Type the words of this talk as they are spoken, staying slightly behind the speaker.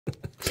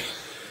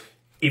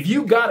If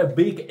you got a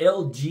big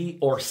LG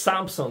or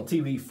Samsung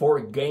TV for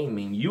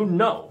gaming, you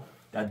know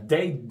that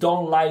they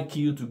don't like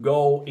you to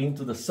go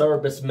into the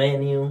service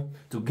menu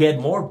to get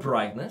more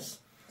brightness.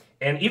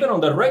 And even on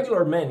the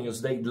regular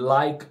menus, they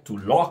like to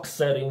lock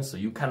settings so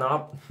you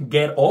cannot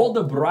get all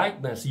the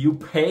brightness you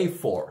pay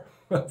for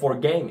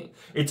gaming.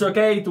 It's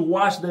okay to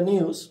watch the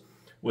news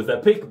with the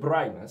peak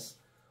brightness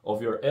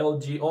of your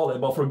LG OLED,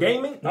 but for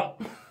gaming, no,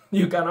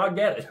 you cannot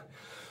get it.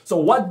 So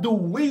what do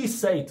we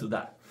say to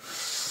that?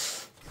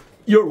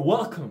 You're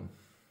welcome,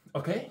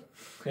 okay?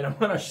 And I'm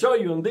gonna show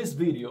you in this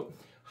video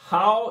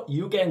how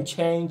you can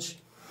change,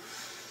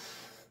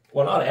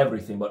 well, not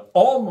everything, but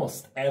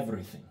almost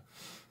everything,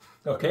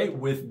 okay,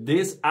 with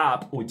this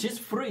app, which is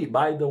free,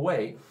 by the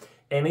way,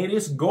 and it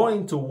is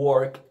going to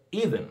work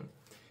even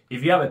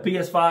if you have a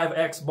PS5,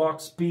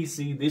 Xbox,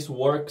 PC. This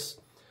works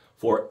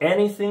for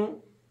anything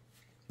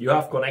you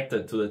have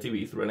connected to the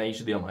TV through an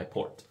HDMI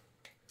port.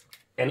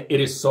 And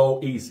it is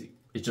so easy.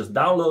 It's just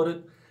download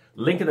it,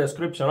 link in the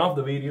description of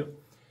the video.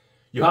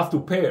 You have to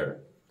pair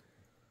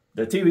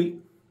the TV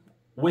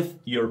with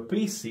your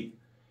PC,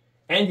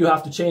 and you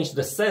have to change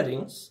the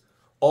settings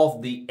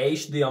of the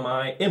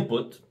HDMI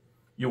input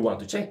you want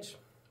to change.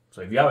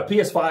 So if you have a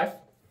PS5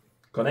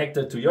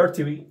 connected to your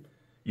TV,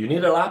 you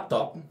need a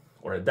laptop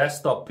or a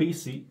desktop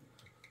PC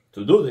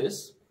to do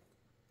this,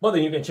 but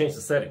then you can change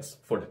the settings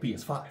for the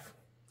PS5,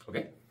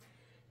 okay?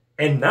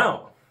 And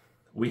now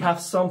we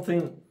have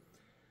something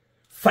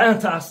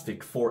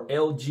fantastic for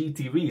LG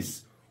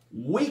TVs.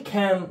 We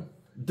can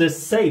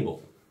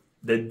disable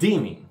the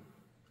dimming,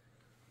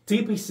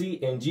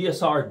 TPC and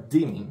GSR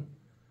dimming,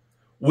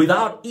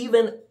 without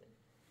even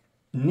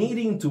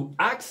needing to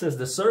access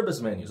the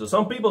service menu. So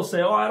some people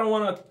say, oh, I don't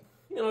want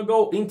to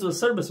go into the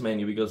service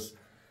menu because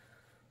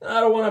I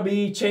don't want to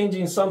be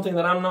changing something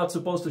that I'm not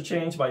supposed to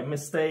change by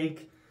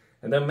mistake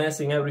and then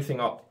messing everything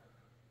up.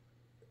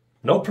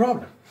 No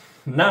problem.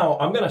 Now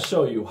I'm going to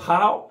show you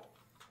how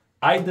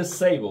I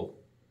disable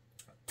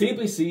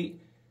TPC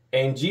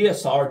and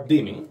GSR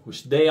dimming,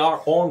 which they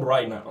are on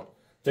right now.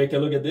 Take a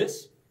look at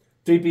this.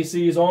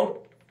 TPC is on,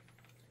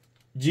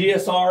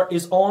 GSR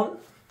is on.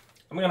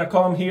 I'm going to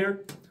come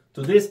here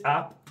to this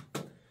app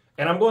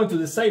and I'm going to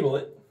disable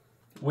it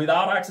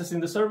without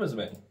accessing the service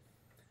menu.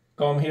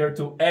 Come here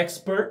to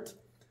Expert,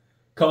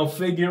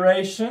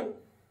 Configuration,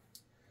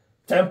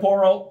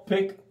 Temporal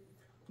Peak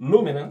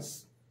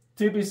Luminance,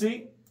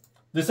 TPC,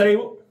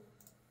 disable.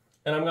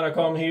 And I'm going to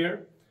come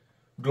here,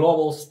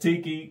 Global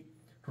Sticky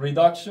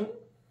Reduction,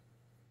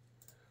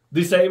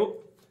 disable.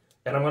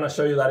 And I'm going to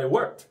show you that it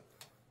worked.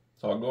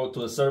 So I'll go to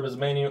the service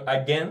menu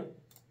again,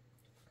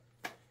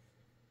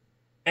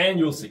 and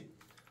you'll see.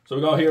 So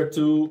we go here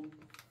to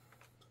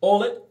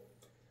OLED,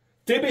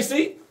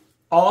 TPC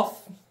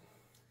off,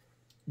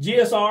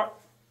 GSR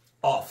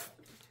off.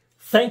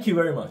 Thank you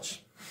very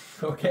much.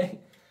 Okay.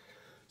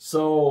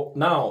 So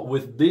now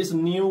with these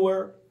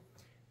newer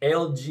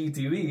LG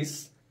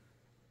TVs,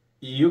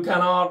 you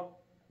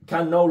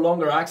can no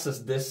longer access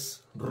this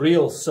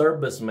real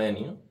service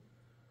menu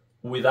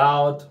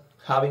without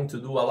having to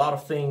do a lot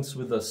of things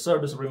with the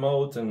service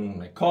remote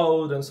and a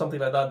code and something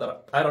like that,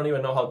 that I don't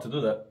even know how to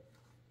do that.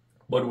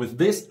 But with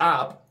this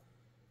app,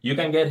 you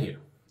can get here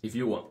if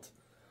you want.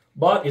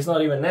 But it's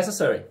not even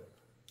necessary.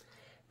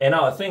 And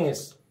now the thing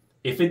is,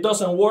 if it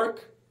doesn't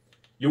work,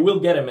 you will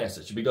get a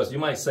message, because you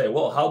might say,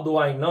 well, how do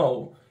I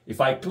know if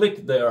I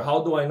click there,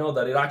 how do I know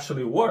that it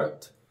actually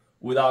worked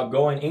without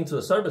going into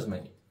the service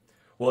menu?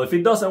 Well, if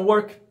it doesn't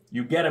work,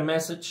 you get a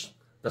message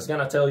that's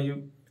gonna tell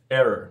you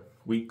error.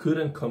 We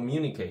couldn't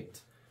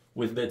communicate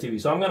with the TV.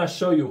 So I'm going to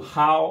show you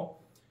how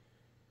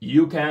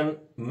you can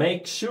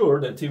make sure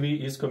the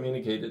TV is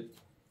communicated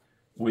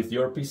with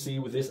your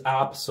PC with this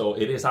app so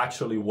it is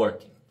actually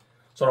working.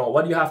 So now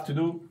what you have to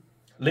do,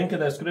 link in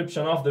the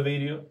description of the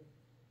video,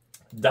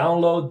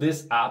 download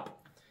this app.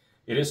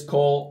 It is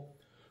called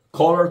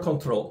Color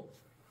Control.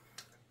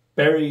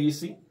 Very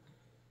easy.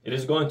 It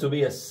is going to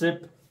be a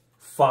zip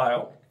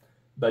file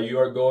that you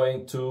are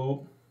going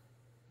to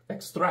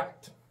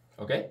extract,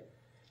 okay?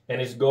 And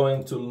it's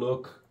going to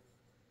look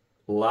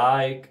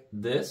like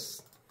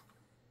this.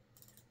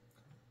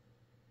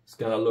 It's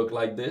gonna look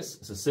like this.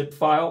 It's a zip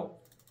file.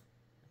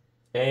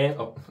 And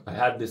oh, I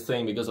had this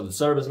thing because of the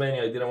service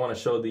menu. I didn't want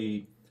to show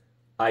the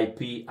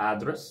IP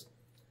address.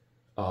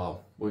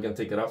 We can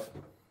take it off.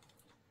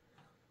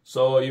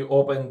 So you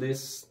open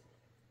this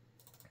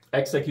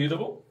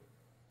executable.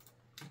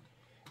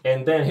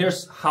 And then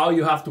here's how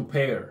you have to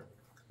pair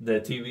the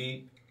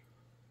TV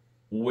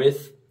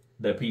with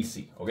the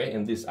PC, okay,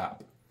 in this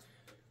app.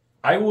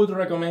 I would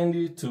recommend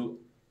you to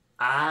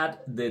add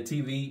the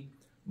TV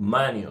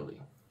manually,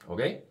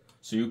 okay?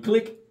 So you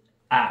click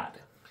add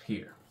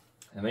here,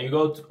 and then you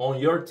go on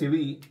your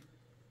TV.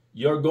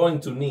 You're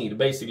going to need,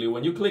 basically,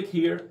 when you click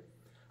here,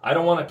 I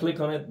don't want to click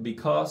on it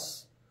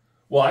because,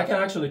 well, I can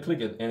actually click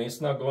it and it's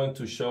not going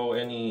to show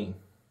any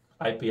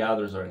IP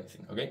address or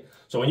anything, okay?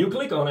 So when you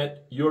click on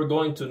it, you're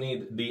going to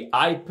need the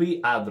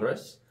IP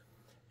address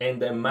and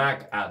the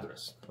MAC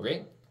address,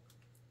 okay?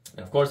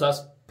 And of course,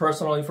 that's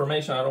personal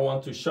information. I don't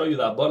want to show you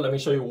that, but let me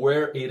show you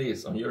where it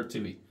is on your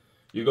TV.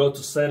 You go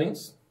to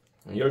settings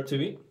on your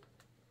TV,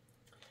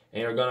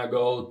 and you're gonna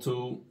go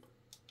to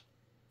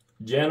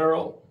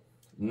general,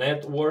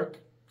 network,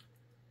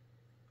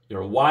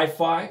 your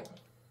Wi-Fi,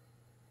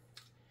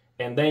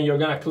 and then you're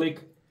gonna click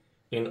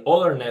in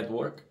other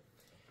network,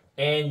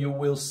 and you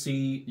will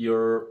see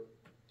your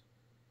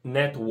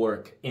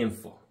network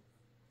info.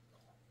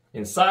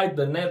 Inside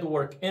the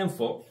network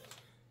info,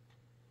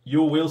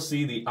 you will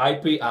see the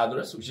IP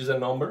address, which is a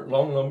number,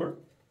 long number,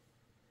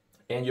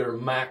 and your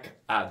MAC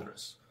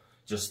address.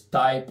 Just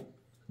type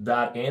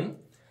that in,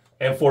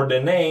 and for the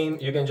name,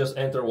 you can just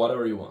enter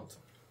whatever you want.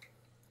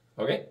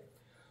 Okay?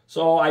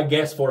 So I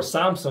guess for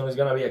Samsung, it's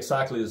gonna be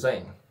exactly the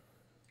same.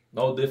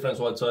 No difference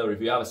whatsoever.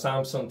 If you have a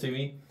Samsung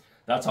TV,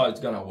 that's how it's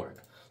gonna work.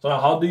 So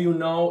now, how do you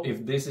know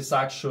if this is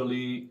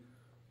actually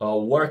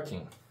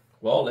working?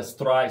 Well, let's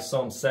try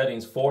some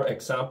settings. For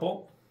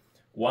example,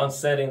 one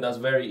setting that's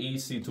very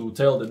easy to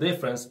tell the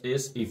difference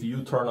is if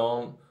you turn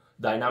on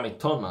dynamic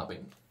tone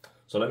mapping.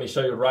 So let me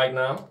show you right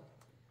now.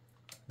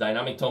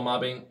 Dynamic tone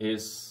mapping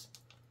is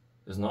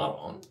not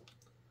on,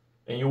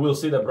 and you will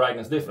see the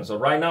brightness difference. So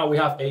right now we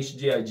have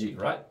HGIG,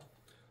 right?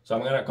 So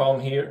I'm gonna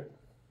come here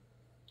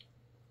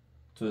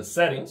to the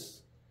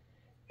settings,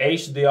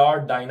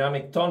 HDR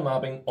dynamic tone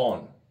mapping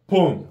on.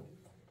 Boom!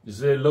 You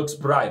see it looks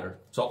brighter.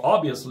 So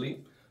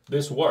obviously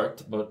this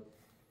worked, but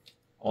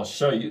I'll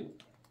show you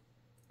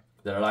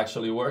that it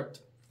actually worked.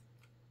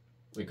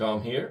 We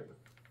come here,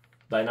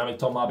 dynamic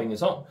tone mapping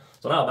is on.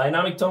 So now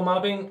dynamic tone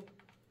mapping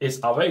is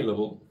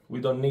available. We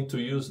don't need to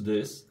use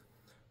this,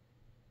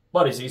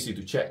 but it's easy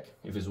to check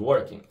if it's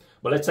working.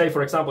 But let's say,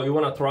 for example, you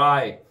want to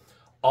try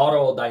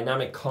auto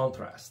dynamic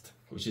contrast,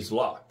 which is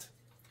locked.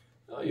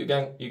 You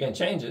can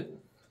change it.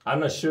 I'm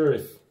not sure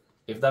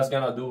if that's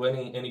gonna do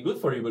any good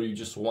for you, but you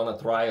just want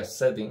to try a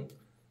setting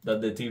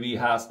that the TV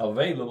has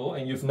available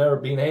and you've never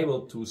been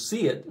able to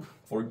see it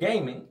for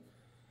gaming.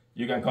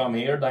 You can come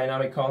here,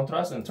 dynamic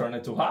contrast, and turn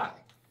it to high,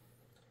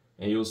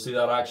 and you'll see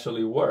that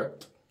actually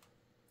worked.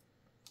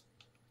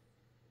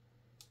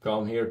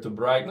 Come here to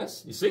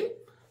brightness, you see?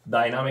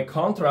 Dynamic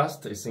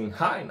contrast is in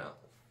high now,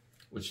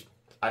 which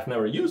I've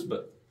never used,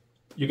 but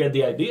you get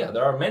the idea.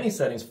 There are many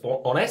settings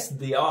on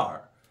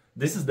SDR.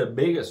 This is the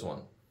biggest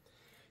one.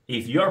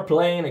 If you're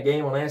playing a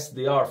game on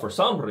SDR for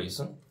some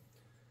reason,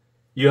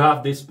 you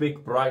have this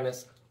peak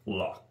brightness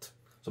locked.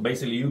 So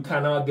basically you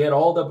cannot get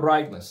all the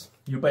brightness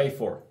you pay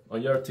for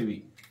on your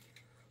TV.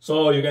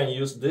 So you can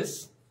use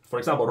this. For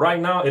example, right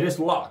now it is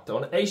locked.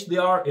 On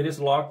HDR it is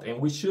locked, and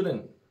we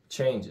shouldn't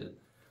change it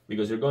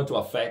because you're going to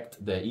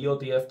affect the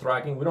EOTF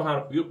tracking. We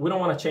don't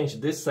want to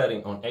change this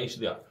setting on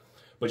HDR.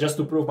 But just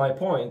to prove my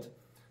point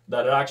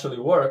that it actually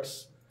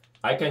works,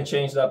 I can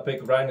change that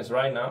peak brightness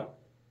right now.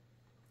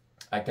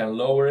 I can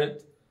lower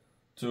it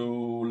to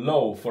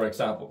low, for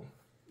example.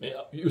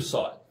 You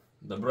saw it,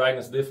 the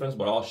brightness difference,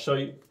 but I'll show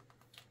you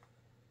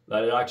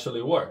that it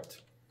actually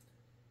worked.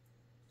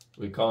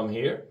 We come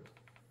here.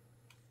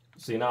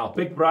 See now,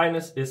 peak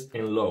brightness is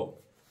in low.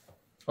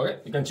 Okay,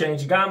 you can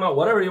change gamma,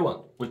 whatever you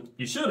want.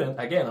 You shouldn't,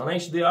 again, on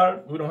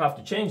HDR, we don't have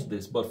to change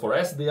this, but for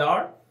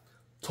SDR,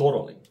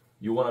 totally.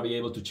 You want to be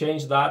able to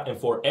change that, and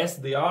for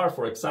SDR,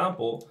 for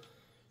example,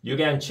 you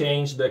can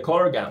change the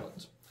color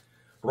gamut.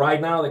 Right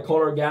now, the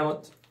color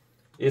gamut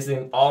is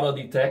in auto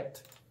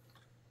detect.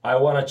 I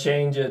want to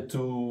change it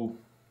to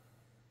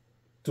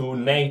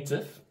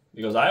native,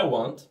 because I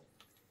want,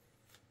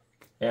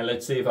 and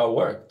let's see if it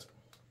worked.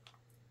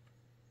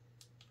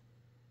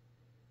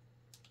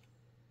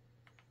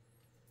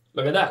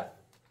 Look at that,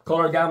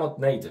 color gamut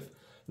native.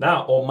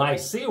 Now on my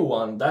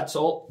C1, that's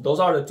all. Those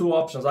are the two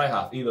options I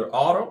have. Either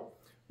auto,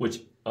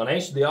 which on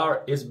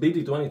HDR is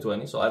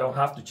BT2020, so I don't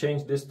have to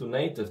change this to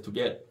native to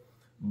get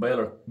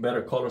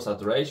better color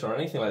saturation or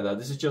anything like that.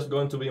 This is just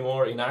going to be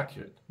more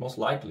inaccurate, most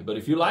likely. But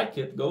if you like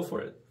it, go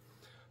for it.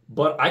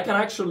 But I can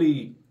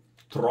actually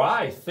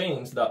try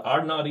things that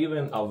are not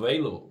even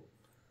available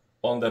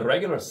on the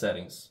regular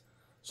settings.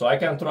 So I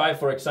can try,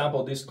 for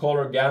example, this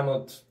color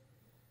gamut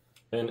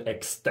and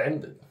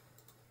extended.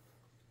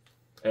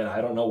 And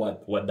I don't know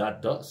what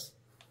that does,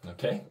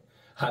 okay?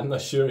 I'm not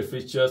sure if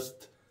it's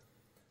just,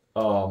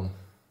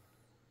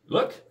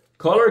 look,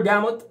 color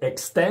gamut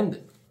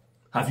extended.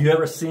 Have you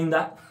ever seen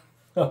that?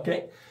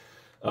 Okay,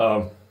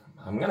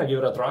 I'm gonna give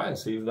it a try and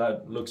see if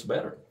that looks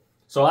better.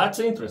 So that's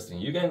interesting.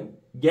 You can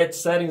get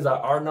settings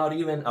that are not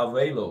even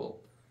available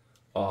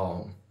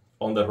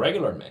on the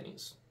regular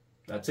menus.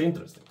 That's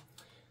interesting.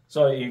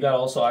 So you can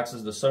also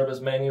access the service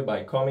menu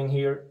by coming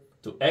here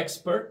to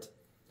expert,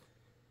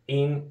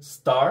 in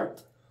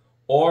start,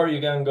 or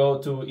you can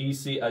go to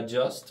easy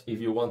adjust if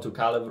you want to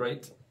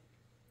calibrate.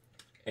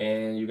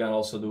 And you can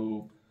also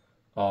do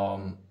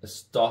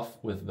stuff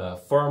with the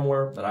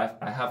firmware, but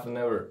I have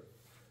never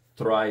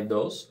tried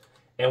those.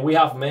 And we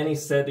have many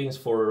settings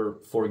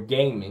for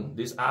gaming.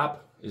 This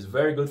app is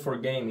very good for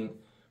gaming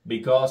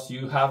because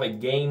you have a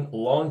game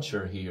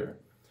launcher here,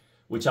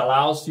 which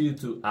allows you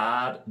to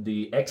add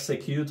the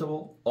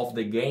executable of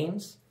the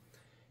games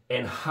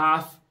and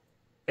have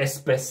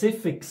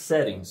specific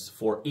settings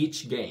for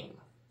each game.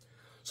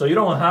 So you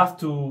don't have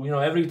to,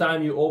 every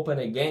time you open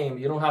a game,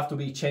 you don't have to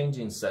be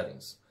changing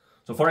settings.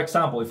 So for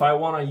example, if I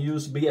want to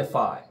use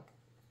BFI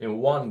in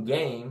one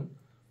game,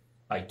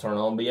 I turn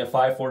on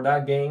BFI for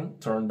that game,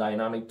 turn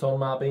dynamic tone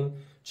mapping,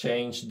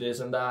 change this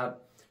and that,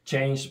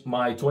 change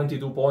my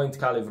 22-point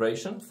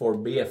calibration for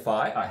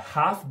BFI. I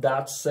have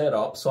that set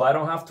up, so I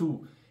don't have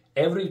to,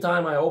 every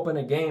time I open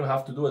a game,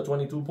 have to do a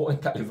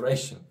 22-point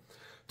calibration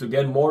to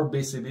get more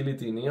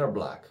visibility near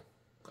black.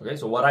 Okay,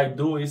 so what I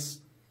do is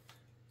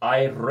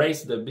I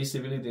raise the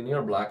visibility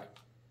near black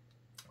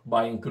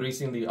by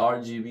increasing the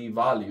RGB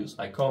values.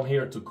 I come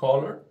here to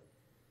color,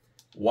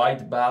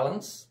 white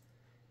balance,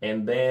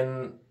 and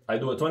then I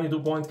do a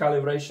 22-point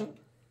calibration.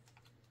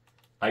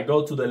 I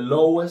go to the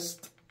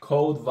lowest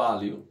code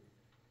value,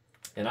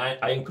 and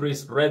I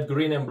increase red,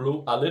 green, and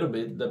blue a little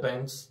bit,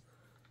 depends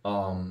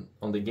on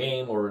the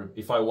game, or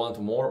if I want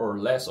more or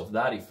less of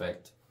that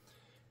effect.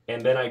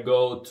 And then I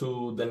go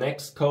to the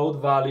next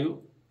code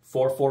value,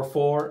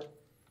 444,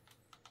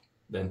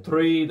 then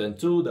 3, then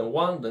 2, then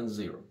 1, then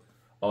 0.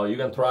 You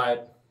can try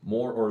it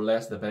more or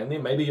less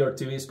depending. Maybe your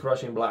TV is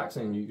crushing blacks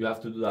and you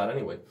have to do that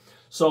anyway.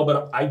 So,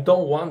 but I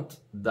don't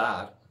want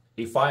that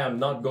if I am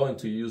not going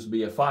to use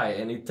BFI,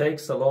 and it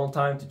takes a long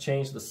time to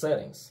change the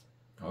settings,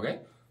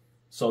 okay?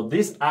 So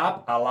this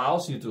app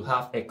allows you to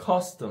have a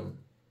custom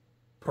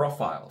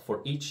profile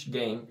for each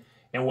game,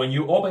 and when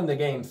you open the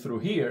game through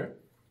here,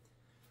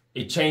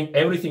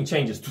 everything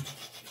changes,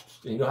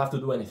 and you don't have to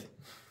do anything,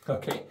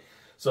 okay?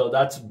 So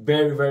that's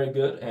very, very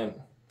good, and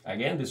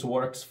again, this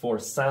works for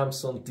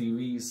Samsung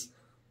TVs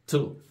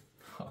too,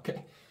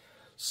 okay?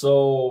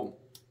 So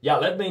yeah,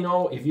 let me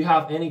know if you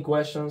have any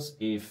questions,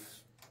 if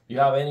you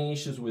have any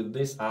issues with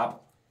this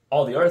app.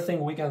 Oh, the other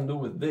thing we can do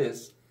with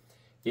this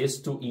is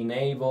to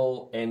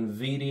enable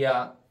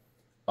NVIDIA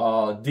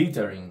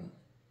dithering.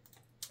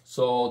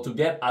 So to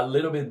get a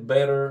little bit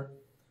better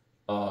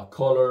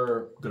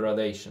color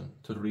gradation,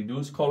 to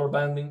reduce color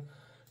banding.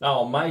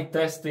 Now, my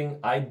testing,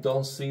 I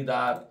don't see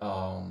that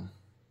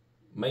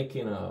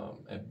making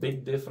a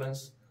big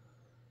difference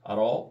at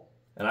all.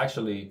 And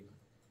actually,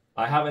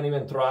 I haven't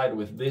even tried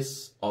with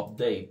this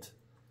update.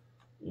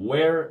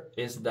 Where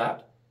is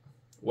that?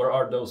 Where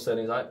are those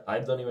settings? I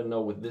don't even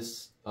know with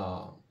this,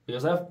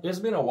 because it's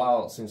been a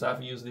while since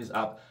I've used this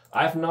app.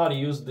 I've not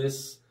used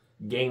this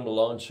game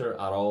launcher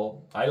at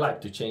all. I like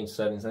to change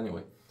settings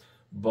anyway.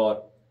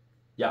 But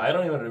yeah, I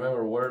don't even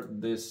remember where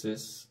this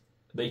is.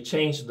 They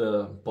changed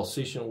the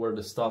position where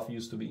the stuff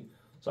used to be.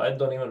 So I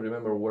don't even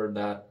remember where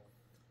that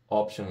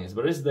option is,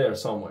 but it's there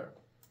somewhere.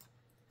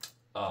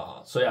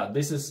 So yeah,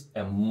 this is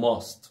a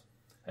must.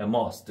 A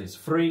must. It's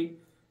free,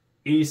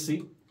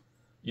 easy.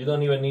 You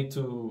don't even need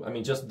to,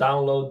 just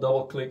download,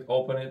 double click,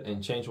 open it,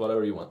 and change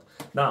whatever you want.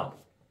 Now,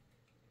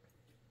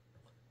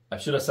 I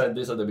should have said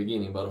this at the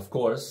beginning, but of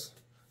course,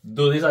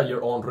 do this at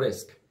your own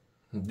risk.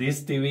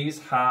 These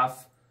TVs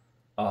have,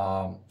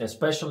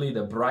 especially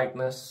the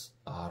brightness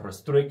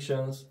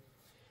restrictions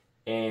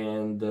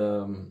and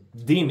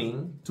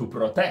dimming to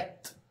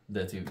protect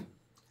the TV.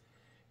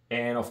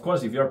 And of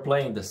course, if you're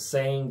playing the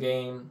same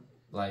game,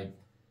 like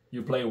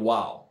you play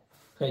WoW,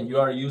 and you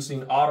are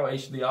using Auto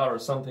HDR or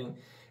something,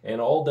 and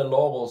all the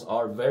logos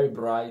are very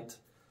bright,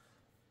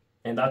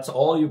 and that's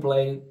all you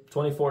play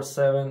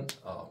 24/7,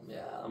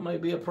 yeah, that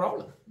might be a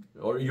problem.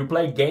 Or you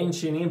play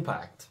Genshin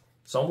Impact.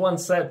 Someone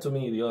said to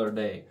me the other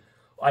day,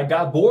 I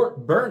got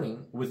bored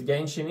burning with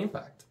Genshin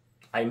Impact.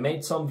 I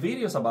made some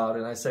videos about it,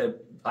 and I said,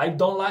 I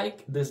don't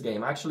like this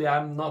game. Actually,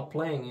 I'm not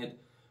playing it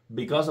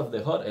because of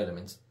the HUD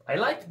elements. I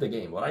like the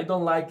game. What I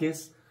don't like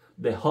is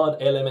the HUD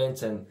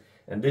elements and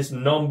this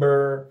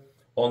number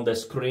on the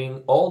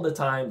screen all the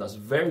time that's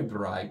very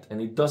bright,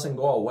 and it doesn't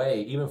go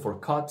away even for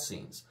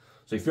cutscenes.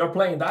 So if you're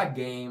playing that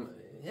game,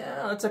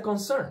 yeah, that's a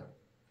concern.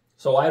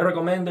 So I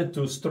recommended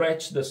to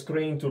stretch the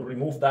screen to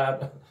remove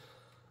that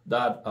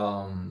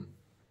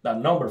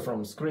number from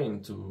the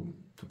screen to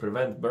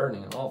prevent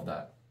burning and all of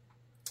that.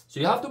 So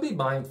you have to be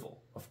mindful,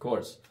 of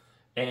course.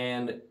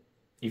 And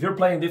if you're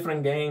playing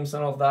different games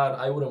and all of that,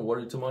 I wouldn't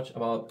worry too much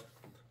about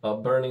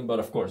burning. But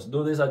of course,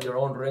 do this at your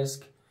own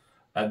risk,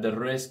 at the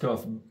risk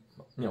of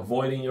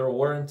voiding your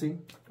warranty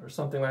or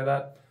something like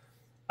that.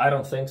 I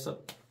don't think so.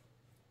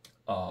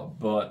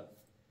 But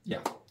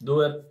yeah,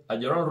 do it at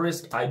your own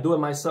risk. I do it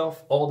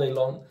myself all day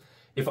long.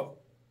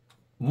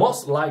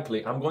 Most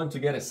likely, I'm going to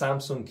get a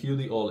Samsung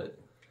QD OLED.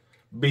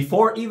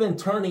 Before even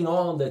turning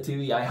on the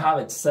TV, I have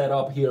it set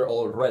up here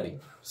already.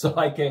 So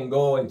I can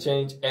go and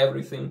change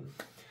everything.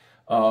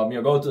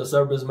 Go to the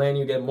service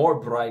menu, get more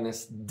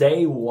brightness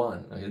day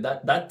one. Okay,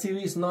 that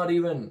TV is not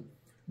even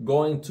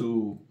going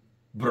to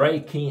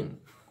break in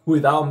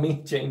without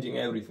me changing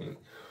everything.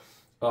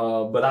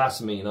 But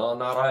that's me, no?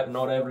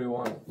 Not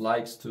everyone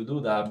likes to do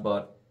that,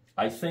 but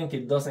I think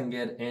it doesn't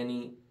get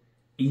any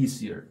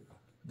easier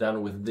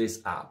than with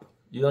this app.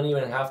 You don't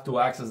even have to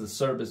access the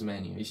service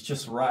menu. It's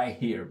just right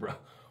here, bro.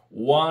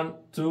 1,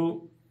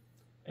 2,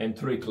 and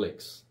 3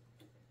 clicks.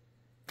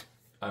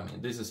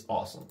 This is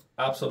awesome.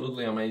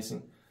 Absolutely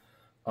amazing.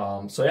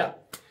 So yeah,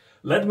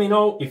 Let me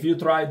know if you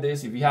tried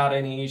this, if you had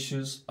any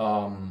issues.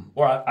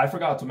 Or I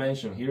forgot to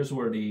mention, here's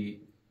where the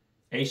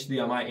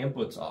HDMI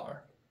inputs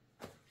are.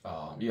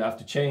 You have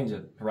to change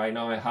it. Right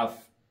now I have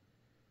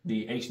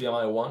the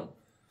HDMI 1.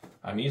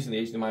 I'm using the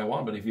HDMI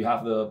 1, but if you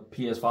have the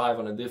PS5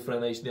 on a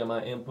different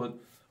HDMI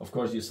input, of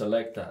course you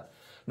select that.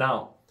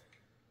 Now,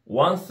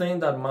 one thing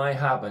that might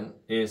happen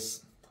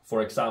is,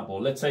 for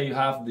example, let's say you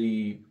have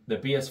the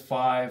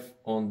PS5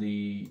 on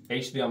the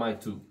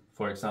HDMI 2,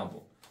 for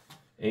example,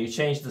 and you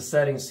change the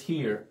settings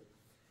here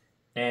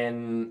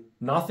and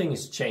nothing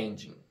is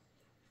changing.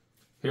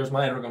 Here's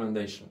my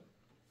recommendation.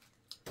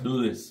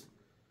 Do this.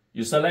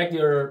 You select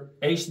your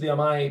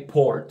HDMI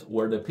port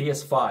where the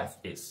PS5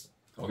 is,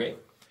 okay?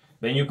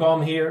 Then you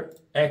come here,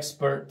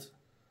 expert,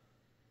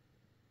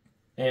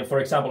 and for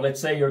example, let's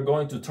say you're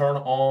going to turn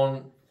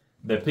on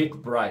the peak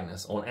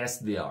brightness on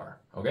SDR,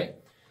 okay?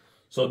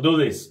 So do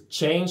this,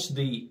 change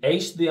the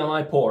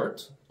HDMI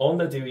port on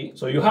the TV.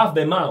 So you have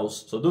the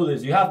mouse, so do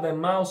this, you have the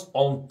mouse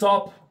on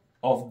top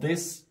of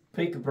this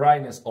peak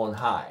brightness on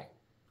high.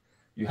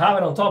 You have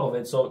it on top of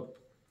it, so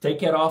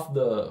take it off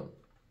the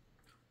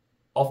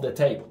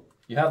table.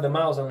 You have the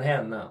mouse on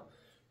hand now.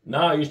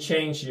 Now you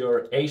change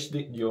your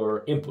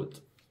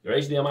input, your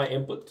HDMI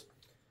input.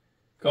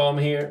 Come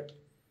here,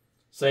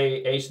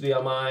 say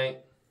HDMI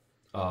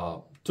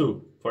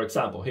 2, for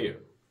example, here.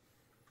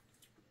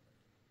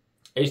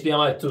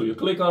 HDMI 2, you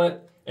click on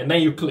it, and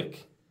then you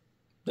click.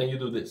 Then you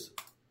do this.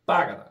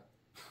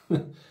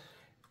 And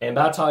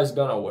that's how it's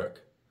gonna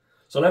work.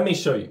 So let me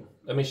show you.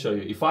 Let me show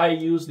you. If I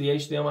use the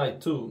HDMI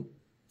 2,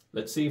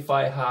 let's see if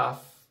I have,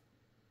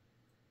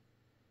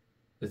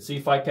 let's see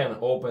if I can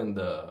open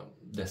the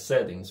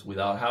settings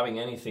without having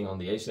anything on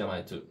the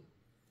HDMI 2.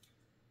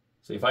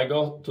 So if I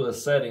go to the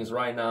settings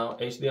right now,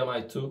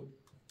 HDMI 2,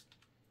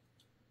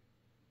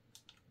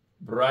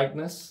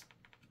 brightness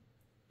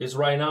is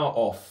right now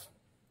off,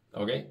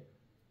 okay?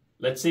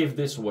 Let's see if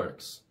this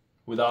works.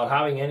 Without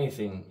having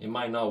anything, it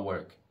might not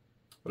work.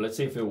 But let's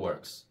see if it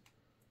works.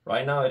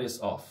 Right now it is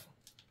off.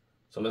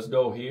 So let's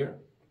go here.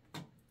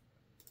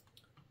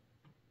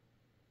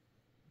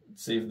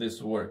 Let's see if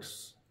this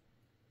works.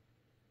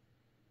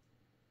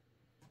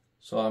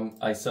 So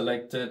I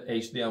selected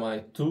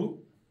HDMI 2.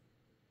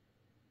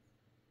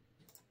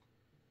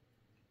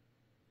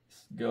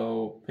 Let's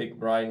go pick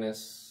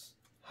brightness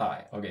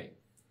high. Okay.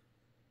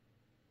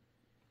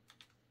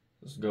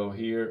 Let's go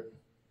here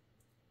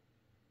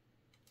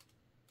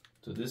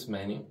to this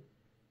menu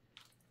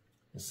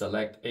and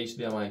select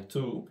HDMI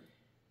 2.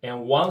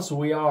 And once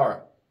we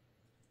are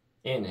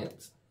in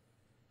it,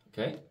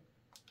 okay?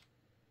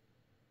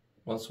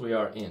 Once we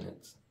are in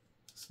it,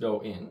 let's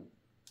go in.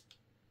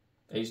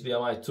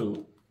 HDMI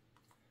 2.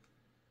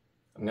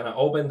 I'm gonna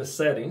open the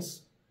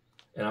settings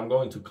and I'm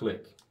going to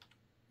click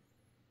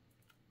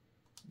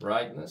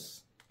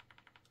brightness.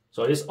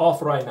 So it's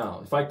off right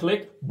now. If I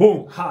click,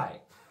 boom,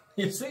 high.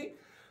 You see?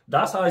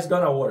 That's how it's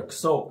gonna work.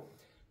 So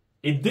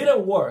it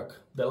didn't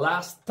work the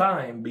last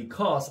time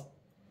because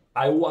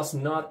I was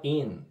not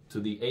in to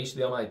the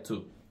HDMI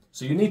 2.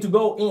 So you need to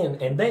go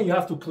in and then you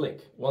have to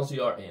click once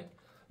you are in.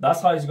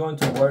 That's how it's going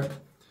to work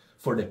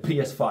for the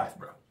PS5,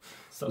 bro.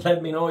 So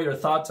let me know your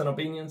thoughts and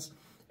opinions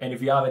and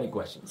if you have any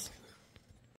questions.